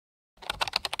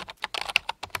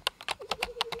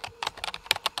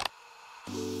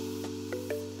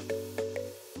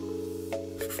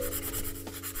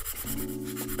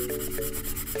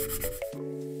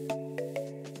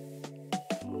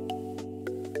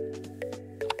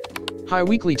Hi,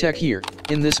 WeeklyTekk here.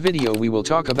 In this video we will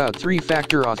talk about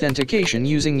 3-factor authentication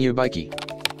using Yubikey.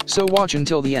 So watch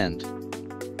until the end.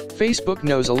 Facebook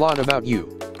knows a lot about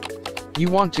you. You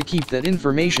want to keep that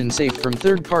information safe from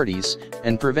third parties,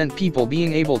 and prevent people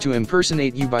being able to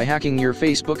impersonate you by hacking your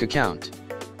Facebook account.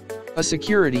 A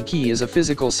security key is a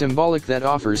physical symbolic that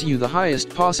offers you the highest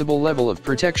possible level of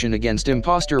protection against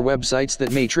imposter websites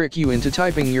that may trick you into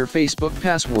typing your Facebook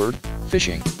password,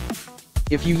 phishing.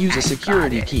 If you use a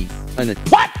security key, an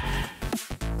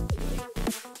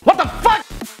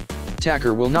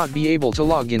attacker will not be able to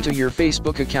log into your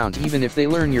Facebook account even if they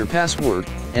learn your password,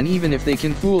 and even if they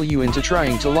can fool you into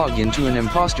trying to log into an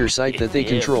imposter site that they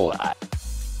control.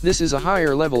 This is a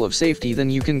higher level of safety than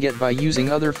you can get by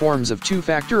using other forms of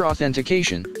 2-factor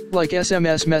authentication, like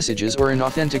SMS messages or an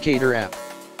authenticator app.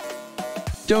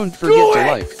 Don't forget to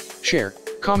like, share,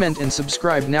 comment and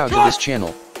subscribe now to this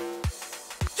channel.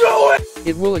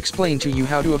 It will explain to you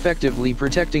how to effectively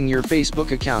protecting your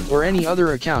Facebook account or any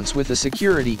other accounts with a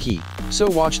security key, so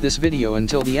watch this video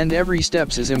until the end. Every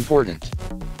steps is important.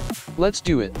 Let's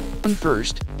do it.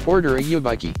 First, order a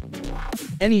Yubikey.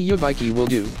 Any Yubikey will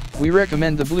do. We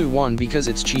recommend the blue one because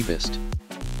it's cheapest.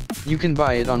 You can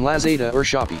buy it on Lazada or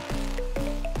Shopee.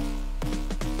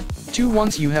 2.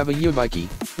 Once you have a Yubikey,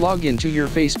 log into your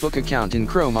Facebook account in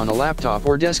Chrome on a laptop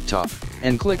or desktop,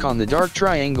 and click on the dark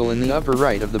triangle in the upper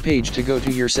right of the page to go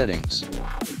to your settings.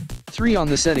 3. On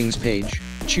the settings page,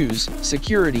 choose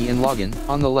Security and Login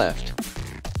on the left.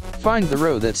 Find the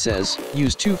row that says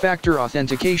Use 2-factor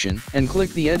authentication and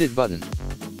click the Edit button.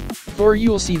 4.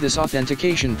 You'll see this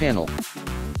authentication panel.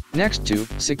 Next to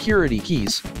Security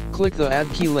Keys, click the Add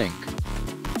Key link.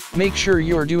 Make sure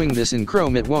you're doing this in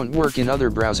Chrome, it won't work in other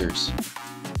browsers.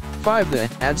 5. The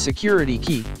Add Security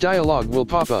Key dialog will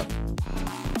pop up.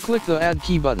 Click the Add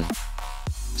Key button.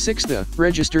 6. The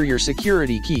Register Your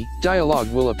Security Key dialog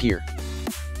will appear.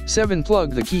 7.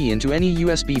 Plug the key into any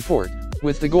USB port,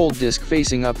 with the gold disc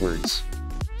facing upwards.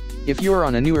 If you're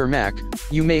on a newer Mac,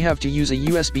 you may have to use a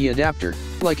USB adapter,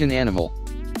 like an animal.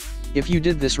 If you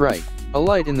did this right, a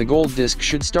light in the gold disc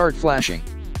should start flashing.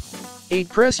 8.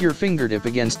 Press your fingertip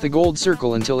against the gold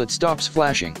circle until it stops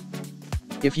flashing.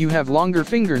 If you have longer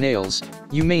fingernails,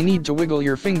 you may need to wiggle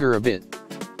your finger a bit.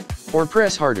 Or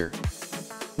press harder.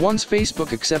 Once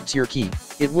Facebook accepts your key,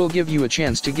 it will give you a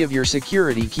chance to give your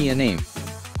security key a name.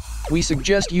 We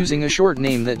suggest using a short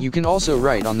name that you can also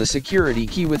write on the security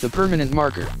key with a permanent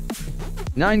marker.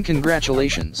 9.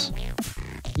 Congratulations!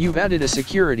 You've added a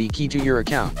security key to your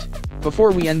account.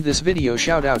 Before we end this video,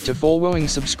 shout out to following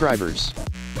subscribers.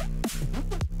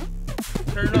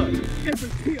 Turn it up.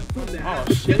 Oh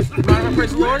shit. You mind if I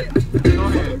praise the Lord? Go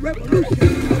ahead.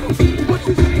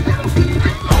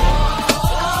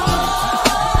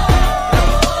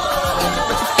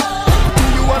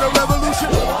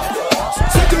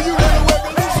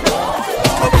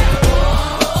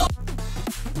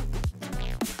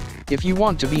 If you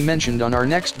want to be mentioned on our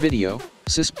next video,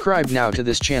 subscribe now to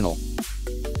this channel.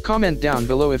 Comment down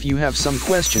below if you have some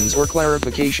questions or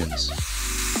clarifications.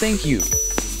 Thank you.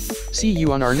 See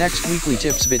you on our next weekly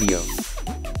tips video.